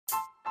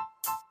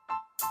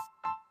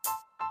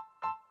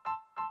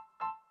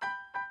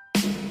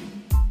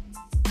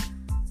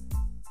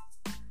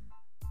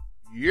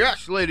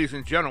Yes, ladies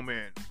and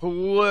gentlemen,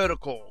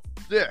 political,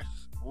 this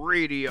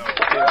radio.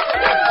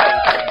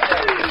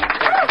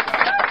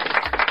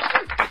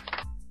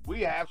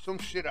 We have some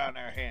shit on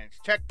our hands.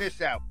 Check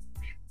this out.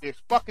 This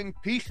fucking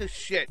piece of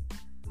shit.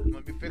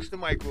 Let me fix the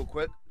mic real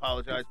quick.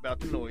 Apologize about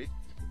the noise.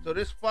 So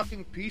this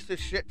fucking piece of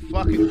shit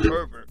fucking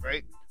pervert,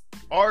 right?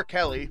 R.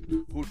 Kelly,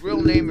 whose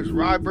real name is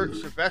Robert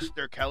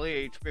Sylvester Kelly,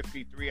 age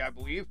 53, I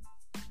believe,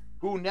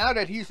 who now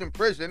that he's in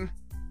prison,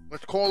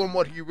 let's call him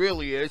what he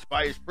really is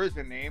by his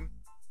prison name,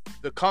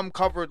 the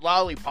cum-covered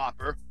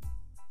lollipopper,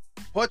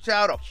 puts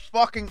out a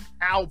fucking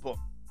album,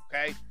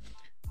 okay?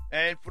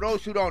 And for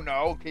those who don't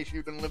know, in case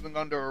you've been living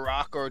under a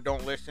rock or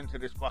don't listen to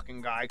this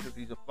fucking guy because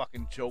he's a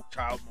fucking joke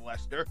child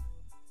molester,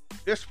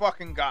 this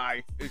fucking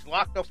guy is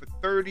locked up for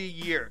 30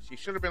 years. He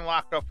should have been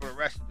locked up for the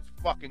rest of his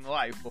fucking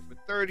life, but for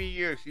 30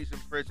 years he's in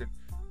prison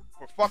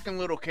for fucking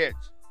little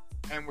kids.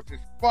 And which is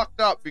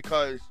fucked up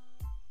because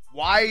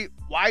why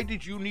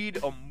did you need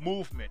a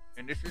movement?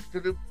 And this is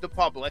to the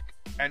public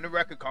and the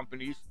record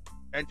companies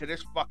and to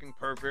this fucking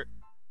pervert.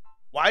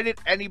 Why did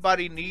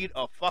anybody need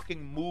a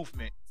fucking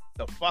movement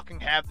to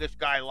fucking have this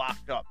guy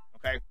locked up,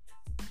 okay?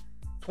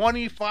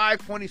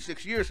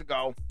 26 years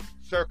ago,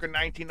 circa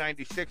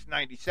 1996,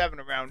 97,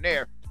 around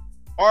there,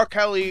 R.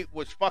 Kelly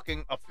was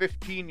fucking a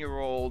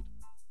 15-year-old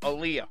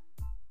Aaliyah.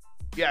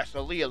 Yes,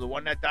 Aaliyah, the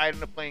one that died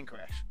in a plane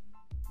crash.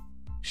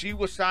 She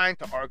was signed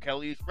to R.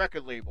 Kelly's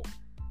record label.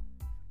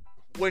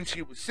 When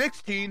she was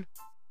 16,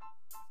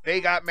 they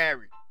got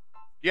married.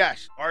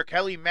 Yes, R.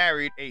 Kelly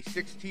married a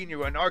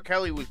 16-year-old, and R.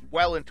 Kelly was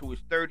well into his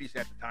 30s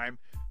at the time,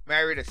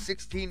 married a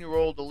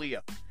 16-year-old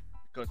Aaliyah.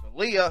 Because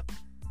Aaliyah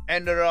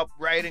ended up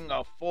writing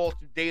a false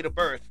date of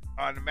birth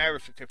on the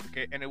marriage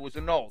certificate, and it was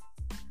annulled.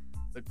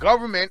 The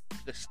government,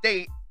 the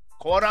state,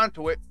 caught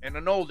onto it and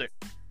annulled it.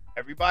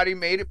 Everybody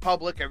made it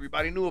public.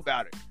 Everybody knew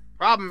about it.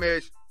 Problem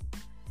is,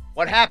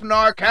 what happened to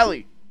R.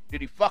 Kelly? Did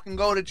he fucking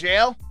go to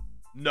jail?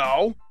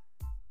 No.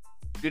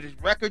 Did his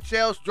record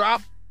sales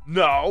drop?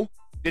 No.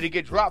 Did he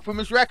get dropped from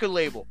his record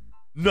label?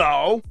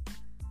 No.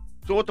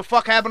 So what the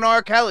fuck happened to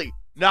R. Kelly?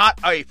 Not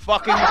a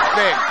fucking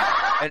thing.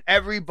 And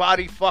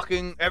everybody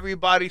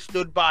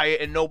stood by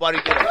it and nobody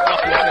did a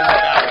fucking thing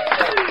about it.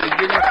 And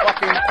you're gonna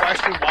fucking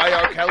question why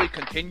R. Kelly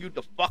continued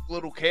to fuck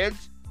little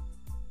kids?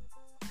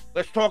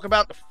 Let's talk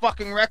about the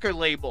fucking record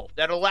label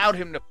that allowed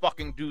him to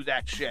fucking do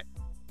that shit.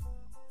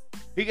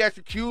 He gets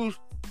accused,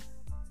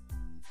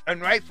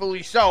 and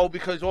rightfully so,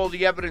 because all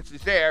the evidence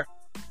is there,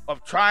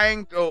 of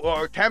trying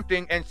or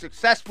attempting and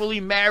successfully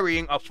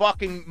marrying a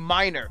fucking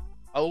minor,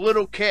 a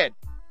little kid.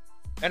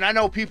 And I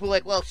know people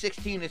like, well,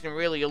 16 isn't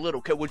really a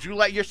little kid. Would you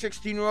let your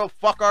 16-year-old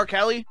fuck R.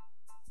 Kelly?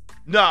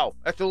 No,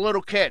 that's a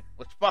little kid.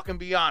 Let's fucking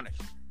be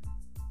honest.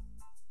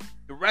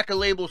 The record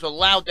labels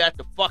allowed that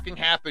to fucking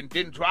happen.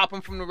 Didn't drop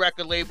him from the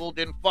record label.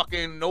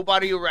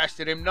 Nobody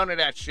arrested him. None of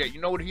that shit. You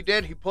know what he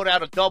did? He put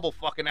out a double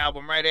fucking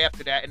album right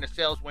after that, and the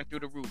sales went through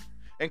the roof.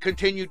 And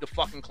continued to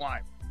fucking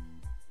climb.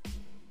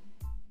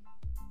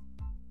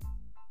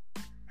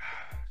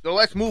 So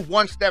let's move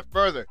one step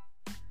further.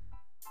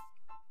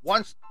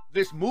 Once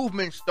this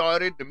movement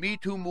started, the Me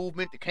Too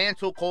movement, the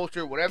cancel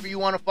culture, whatever you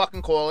want to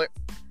fucking call it,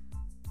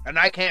 and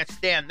I can't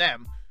stand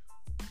them.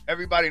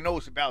 Everybody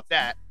knows about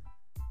that.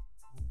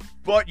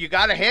 But you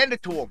gotta hand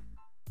it to them.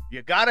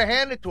 You gotta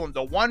hand it to them.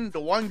 The one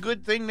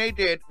good thing they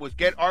did was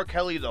get R.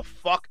 Kelly the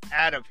fuck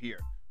out of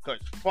here.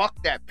 Because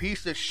fuck that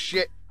piece of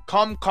shit,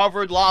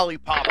 cum-covered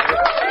lollipop.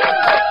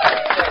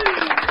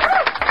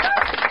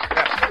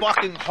 That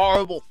fucking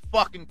horrible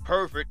fucking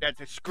pervert, that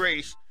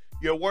disgrace.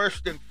 You're worse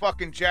than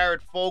fucking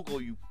Jared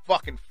Fogle, you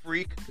fucking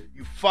freak.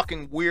 You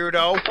fucking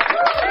weirdo.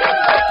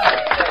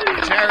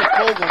 Jared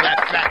Fogle,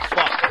 that fat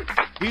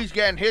fuck. He's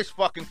getting his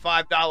fucking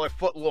 $5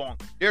 foot long.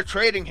 They're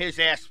trading his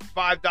ass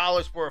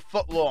 $5 for a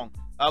foot long.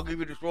 I'll give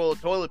you this roll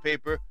of toilet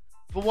paper.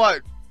 For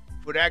what?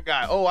 For that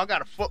guy. Oh, I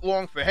got a foot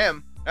long for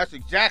him. That's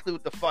exactly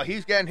what the fuck.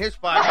 He's getting his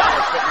 $5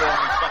 foot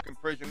long in fucking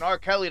prison. R.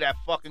 Kelly, that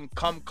fucking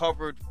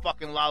cum-covered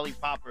fucking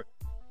lollipopper.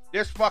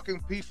 This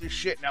fucking piece of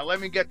shit. Now, let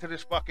me get to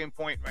this fucking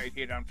point right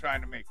here that I'm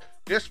trying to make.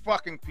 This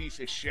fucking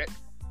piece of shit.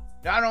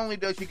 Not only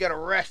does he get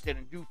arrested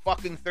and do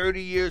fucking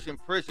 30 years in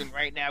prison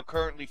right now,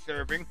 currently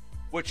serving,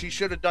 which he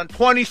should have done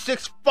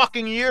 26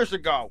 fucking years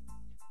ago.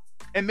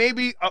 And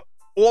maybe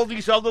all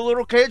these other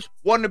little kids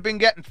wouldn't have been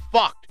getting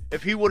fucked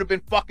if he would have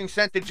been fucking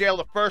sent to jail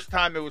the first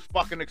time it was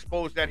fucking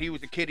exposed that he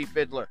was a kiddie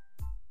fiddler.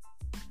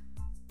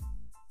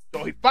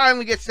 So he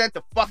finally gets sent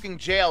to fucking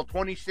jail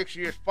 26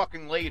 years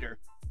fucking later.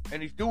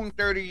 And he's doing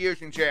 30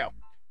 years in jail.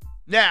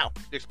 Now,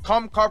 this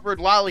cum-covered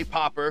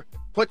lollipopper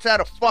puts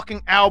out a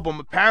fucking album,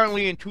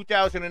 apparently in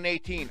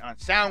 2018, on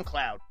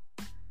SoundCloud.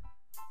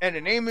 And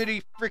the name of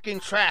the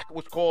freaking track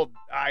was called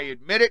I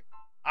Admit It,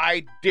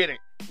 I Did It.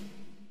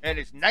 And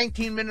it's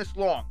 19 minutes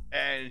long.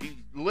 And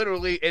he's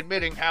literally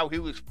admitting how he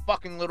was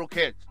fucking little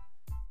kids.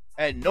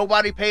 And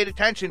nobody paid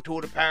attention to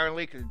it,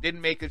 apparently, because it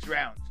didn't make its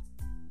rounds.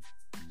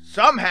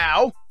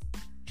 Somehow,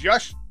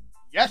 just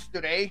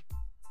yesterday,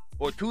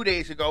 or 2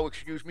 days ago,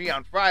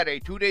 on Friday,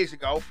 2 days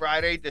ago,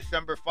 Friday,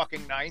 December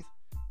fucking 9th,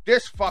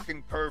 this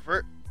fucking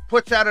pervert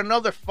puts out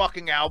another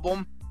fucking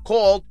album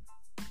called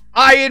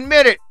I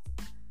Admit It.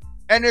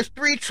 And there's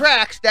 3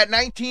 tracks. That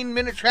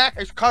 19-minute track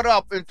is cut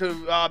up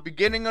into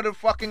beginning of the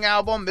fucking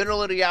album,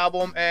 middle of the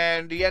album,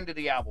 and the end of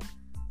the album.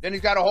 Then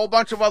he's got a whole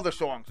bunch of other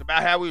songs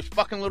about how he was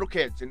fucking little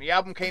kids, and the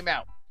album came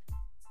out.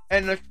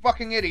 And the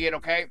fucking idiot,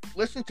 okay?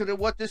 Listen to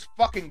what this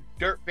fucking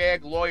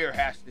dirtbag lawyer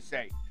has to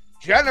say.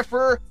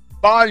 Jennifer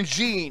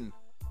Bonjean,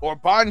 or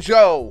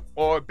Bonjo,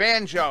 or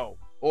Banjo,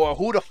 or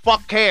who the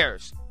fuck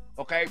cares,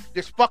 okay?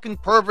 This fucking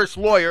perverse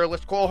lawyer,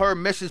 let's call her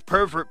Mrs.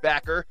 Pervert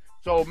Backer.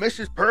 So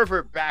Mrs.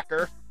 Pervert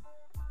Backer,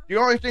 the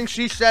only thing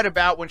she said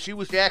about when she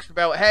was asked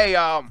about, hey,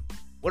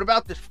 what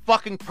about this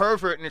fucking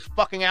pervert and this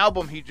fucking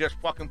album he just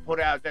fucking put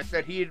out that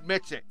said he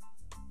admits it?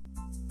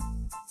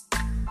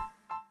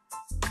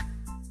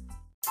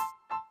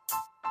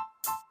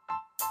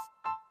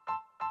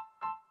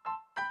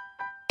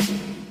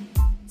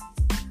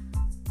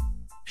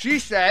 She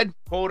said,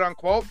 quote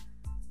unquote,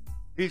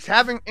 he's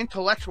having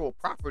intellectual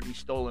property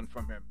stolen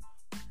from him.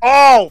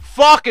 Oh,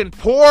 fucking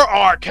poor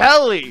R.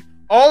 Kelly.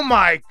 Oh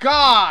my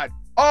God.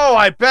 Oh,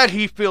 I bet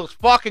he feels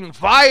fucking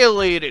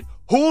violated.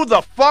 Who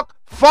the fuck?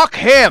 Fuck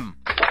him.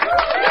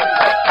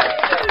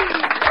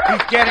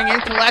 He's getting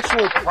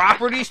intellectual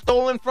property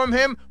stolen from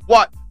him?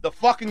 What, the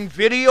fucking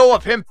video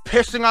of him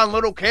pissing on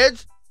little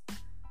kids?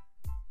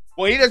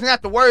 Well, he doesn't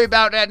have to worry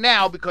about that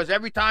now because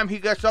every time he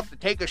gets up to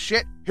take a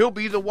shit, he'll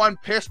be the one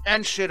pissed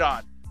and shit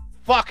on.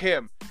 Fuck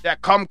him,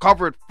 that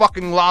cum-covered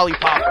fucking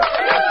lollipopper.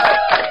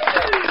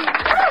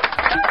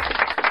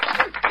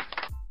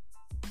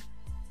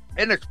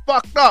 And it's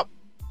fucked up.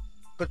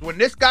 Because when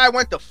this guy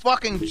went to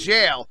fucking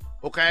jail,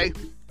 okay,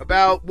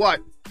 about,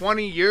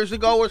 20 years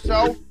ago or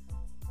so,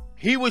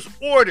 he was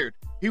ordered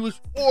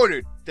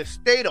to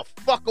stay the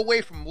fuck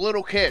away from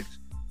little kids.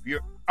 If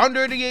you're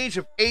under the age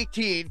of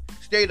 18,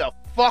 stay the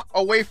fuck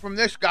away from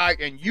this guy,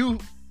 and you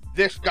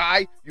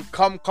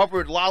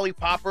cum-covered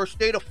lollipopper,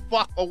 stay the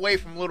fuck away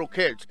from little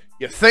kids.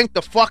 You think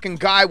the fucking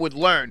guy would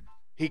learn.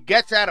 He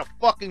gets out of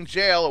fucking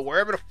jail or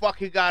wherever the fuck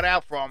he got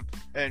out from,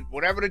 and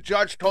whatever the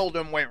judge told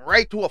him went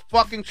right to a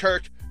fucking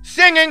church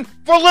singing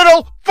for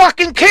little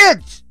fucking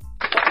kids.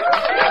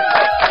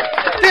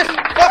 This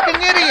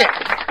fucking idiot.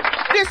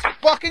 This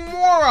fucking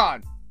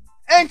moron.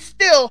 And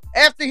still,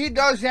 after he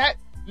does that,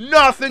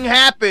 nothing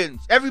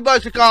happens.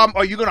 Everybody's like,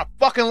 are you gonna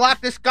fucking lock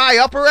this guy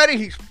up already?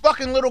 He's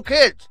fucking little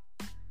kids.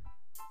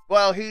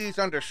 Well, he's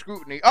under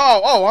scrutiny.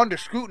 Oh, under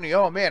scrutiny.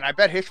 Oh, man, I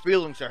bet his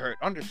feelings are hurt.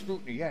 Under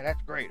scrutiny. Yeah,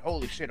 that's great.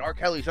 Holy shit, R.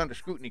 Kelly's under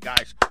scrutiny,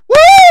 guys.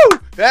 Woo!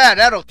 Yeah,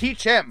 that'll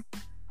teach him.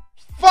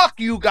 Fuck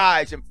you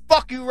guys, and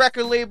fuck you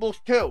record labels,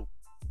 too.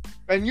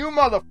 And you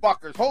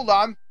motherfuckers, hold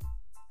on.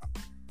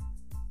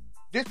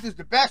 This is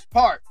the best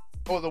part,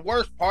 or the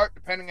worst part,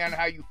 depending on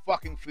how you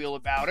fucking feel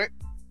about it.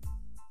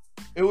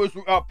 It was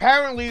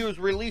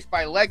released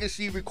by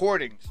Legacy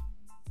Recordings,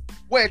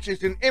 which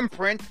is an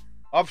imprint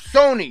of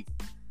Sony.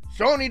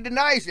 Sony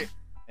denies it,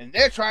 and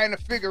they're trying to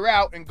figure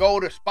out and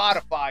go to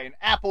Spotify and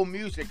Apple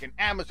Music and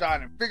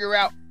Amazon and figure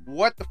out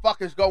what the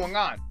fuck is going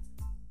on.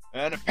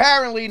 And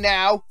apparently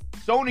now,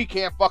 Sony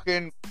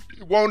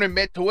won't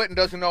admit to it and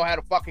doesn't know how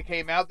the fuck it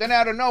came out. Then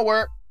out of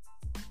nowhere,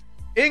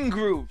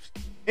 Ingrooves.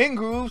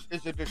 Ingrooves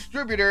is a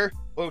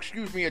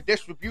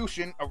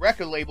distribution, a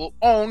record label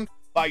owned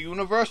by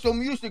Universal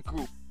Music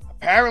Group.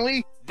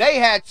 Apparently, they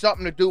had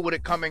something to do with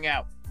it coming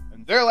out.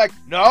 And they're like,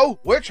 no,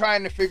 we're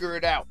trying to figure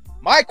it out.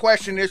 My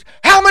question is,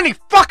 how many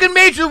fucking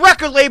major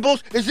record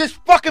labels is this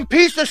fucking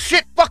piece of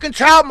shit fucking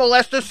child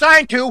molester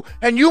signed to,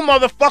 and you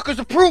motherfuckers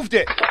approved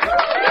it?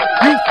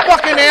 You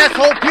fucking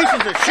asshole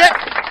pieces of shit!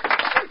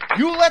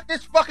 You let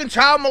this fucking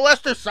child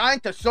molester sign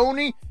to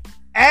Sony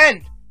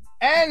and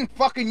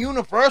fucking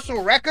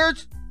Universal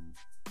Records?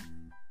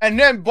 And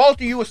then both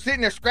of you were sitting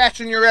there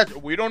scratching your heads.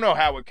 We don't know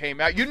how it came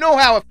out. You know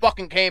how it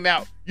fucking came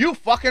out. You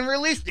fucking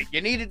released it.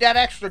 You needed that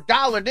extra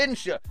 $1,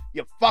 didn't you?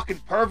 You fucking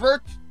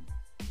perverts.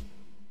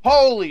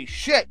 Holy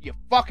shit, you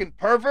fucking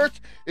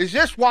perverts. Is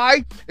this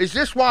why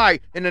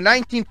in the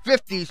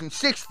 1950s and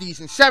 60s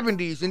and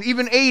 70s and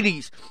even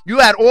 80s, you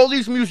had all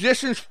these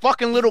musicians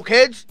fucking little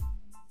kids?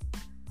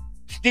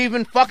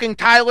 Steven fucking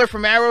Tyler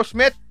from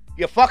Aerosmith,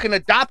 you fucking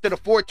adopted a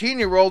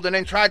 14-year-old and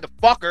then tried to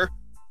fuck her.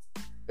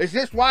 Is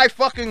this why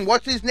fucking,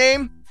 what's his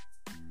name?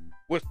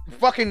 Was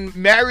fucking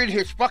married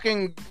his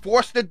fucking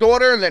foster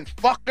daughter and then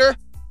fucked her?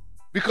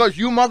 Because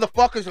you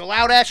motherfuckers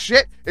allow that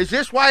shit? Is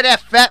this why that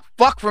fat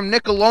fuck from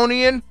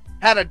Nickelodeon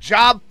had a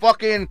job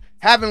fucking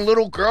having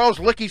little girls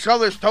lick each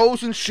other's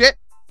toes and shit?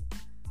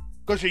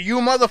 Because of you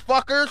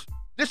motherfuckers?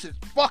 This is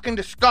fucking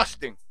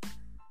disgusting.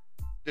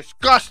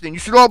 Disgusting. You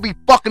should all be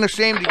fucking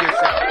ashamed of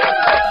yourself.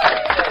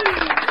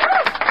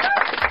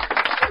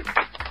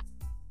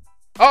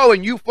 Oh,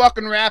 and you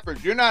fucking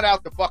rappers, you're not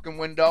out the fucking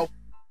window.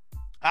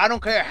 I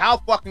don't care how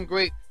fucking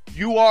great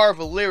you are of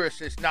a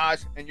lyricist,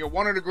 Nas, and you're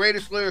one of the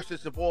greatest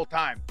lyricists of all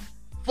time.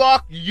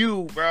 Fuck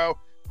you, bro.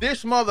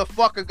 This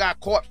motherfucker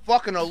got caught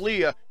fucking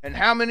Aaliyah and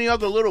how many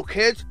other little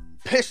kids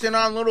pissing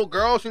on little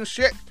girls and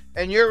shit,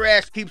 and your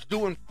ass keeps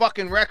doing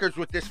fucking records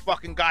with this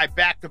fucking guy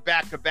back to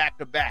back to back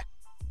to back.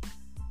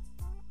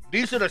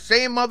 These are the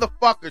same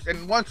motherfuckers.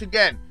 And once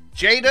again,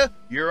 Jada,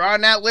 you're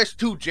on that list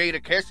too,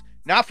 Jadakiss.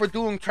 Not for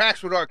doing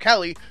tracks with R.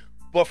 Kelly,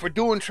 but for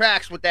doing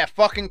tracks with that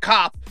fucking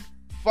cop.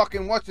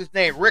 Fucking, what's his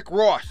name? Rick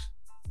Ross.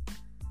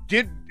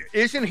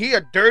 Isn't he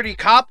a dirty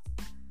cop?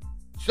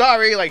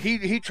 Sorry, like,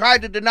 he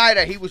tried to deny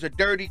that he was a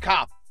dirty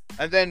cop.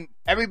 And then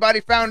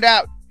everybody found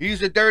out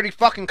he's a dirty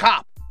fucking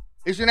cop.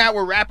 Isn't that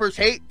what rappers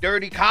hate?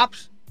 Dirty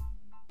cops?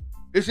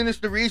 Isn't this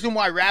the reason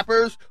why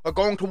rappers are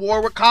going to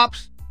war with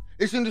cops?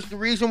 Isn't this the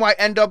reason why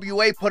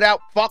NWA put out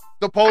Fuck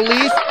the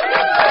Police?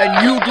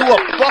 And you do a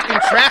fucking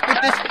track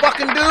with this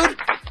fucking dude?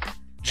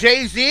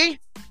 Jay-Z?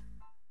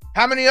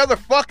 How many other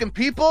fucking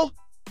people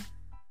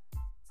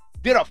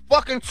did a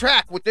fucking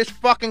track with this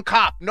fucking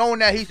cop knowing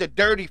that he's a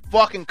dirty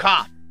fucking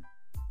cop?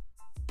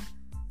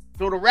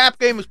 So the rap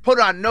game is put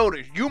on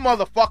notice. You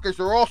motherfuckers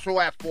are also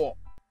at fault.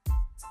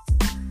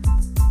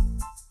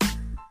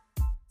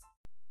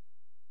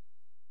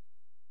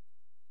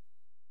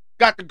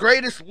 Got the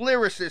greatest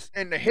lyricists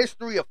in the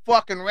history of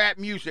fucking rap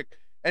music,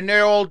 and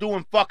they're all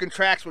doing fucking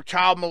tracks with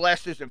child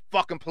molesters and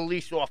fucking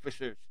police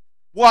officers.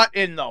 What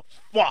in the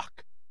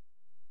fuck?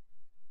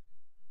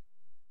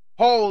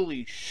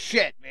 Holy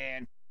shit,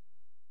 man.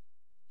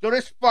 So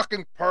this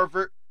fucking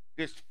pervert,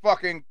 this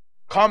fucking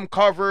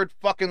cum-covered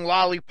fucking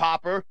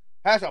lollipopper,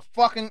 has a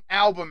fucking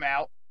album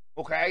out,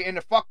 okay? And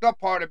the fucked up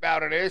part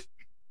about it is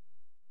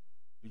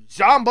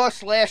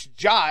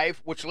Zomba/Jive,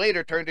 which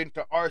later turned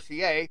into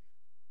RCA,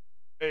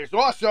 is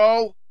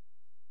also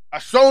a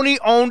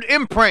Sony-owned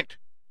imprint.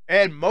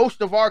 And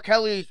most of R.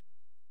 Kelly's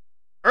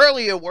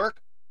earlier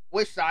work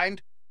was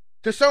signed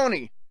to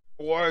Sony.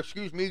 Or,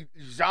 excuse me,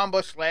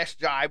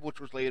 Zomba/Jive,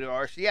 which was later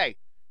RCA.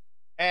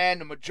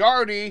 And the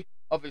majority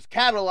of his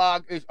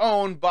catalog is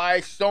owned by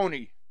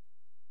Sony.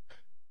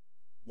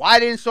 Why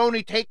didn't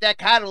Sony take that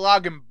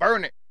catalog and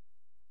burn it?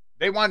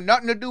 They want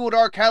nothing to do with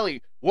R.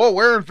 Kelly. Whoa,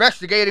 we're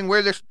investigating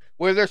where this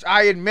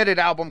I Admit It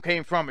album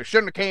came from. It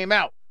shouldn't have came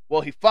out.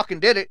 Well, he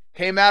fucking did it.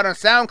 Came out on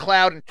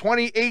SoundCloud in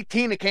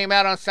 2018. It came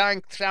out on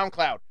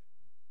SoundCloud.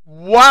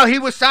 While he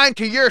was signed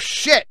to your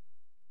shit.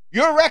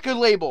 Your record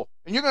label.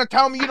 And you're going to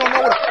tell me you don't know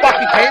where the fuck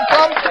he came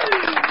from?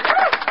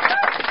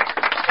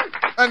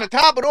 And to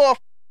top it off,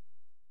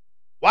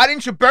 why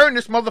didn't you burn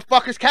this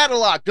motherfucker's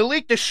catalog?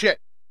 Delete this shit.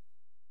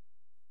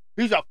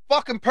 He's a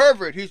fucking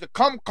pervert. He's a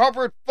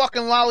cum-covered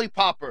fucking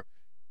lollipopper.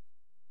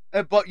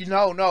 But you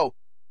know, no.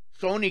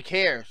 Sony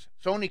cares.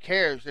 Sony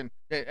cares. And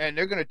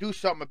they're going to do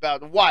something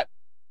about it. What?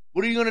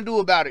 What are you going to do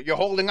about it? You're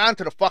holding on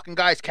to the fucking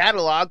guy's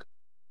catalog.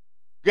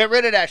 Get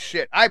rid of that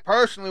shit. I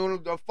personally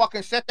want to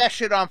fucking set that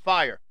shit on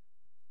fire.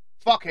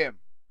 Fuck him.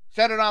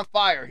 Set it on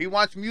fire. He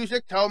wants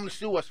music, tell him to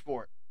sue us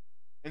for it.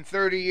 In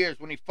 30 years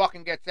when he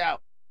fucking gets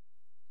out.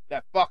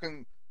 That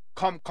fucking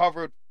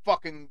cum-covered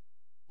fucking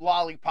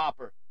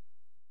lollipopper.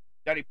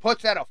 That he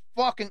puts out a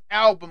fucking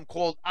album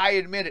called I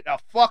Admit It. A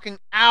fucking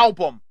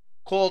album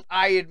called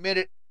I Admit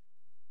It.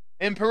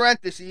 In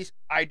parentheses,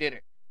 I did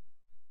it.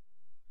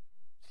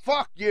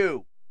 Fuck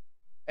you.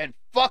 And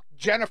fuck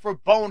Jennifer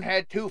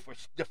Bonehead too for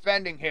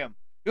defending him.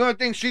 The only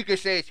thing she could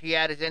say is he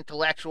had his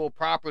intellectual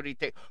property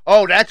taken.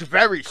 Oh, that's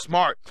very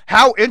smart.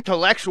 How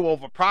intellectual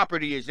of a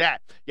property is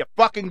that? You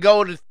fucking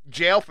go to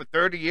jail for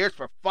 30 years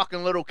for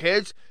fucking little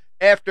kids.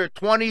 After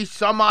 20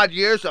 some odd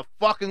years of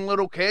fucking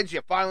little kids,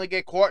 you finally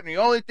get caught, and the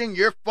only thing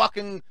your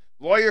fucking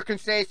lawyer can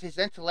say is his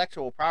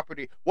intellectual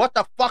property. What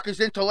the fuck is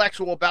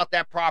intellectual about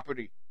that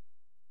property?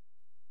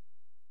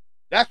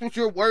 That's what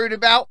you're worried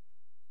about?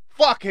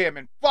 Fuck him,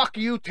 and fuck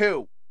you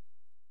too.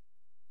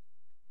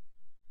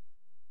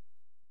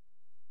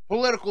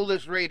 Political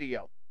List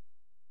Radio.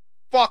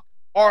 Fuck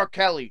R.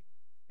 Kelly.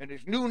 And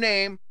his new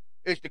name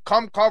is the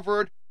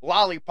cum-covered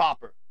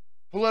lollipopper.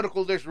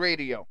 Political List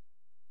Radio.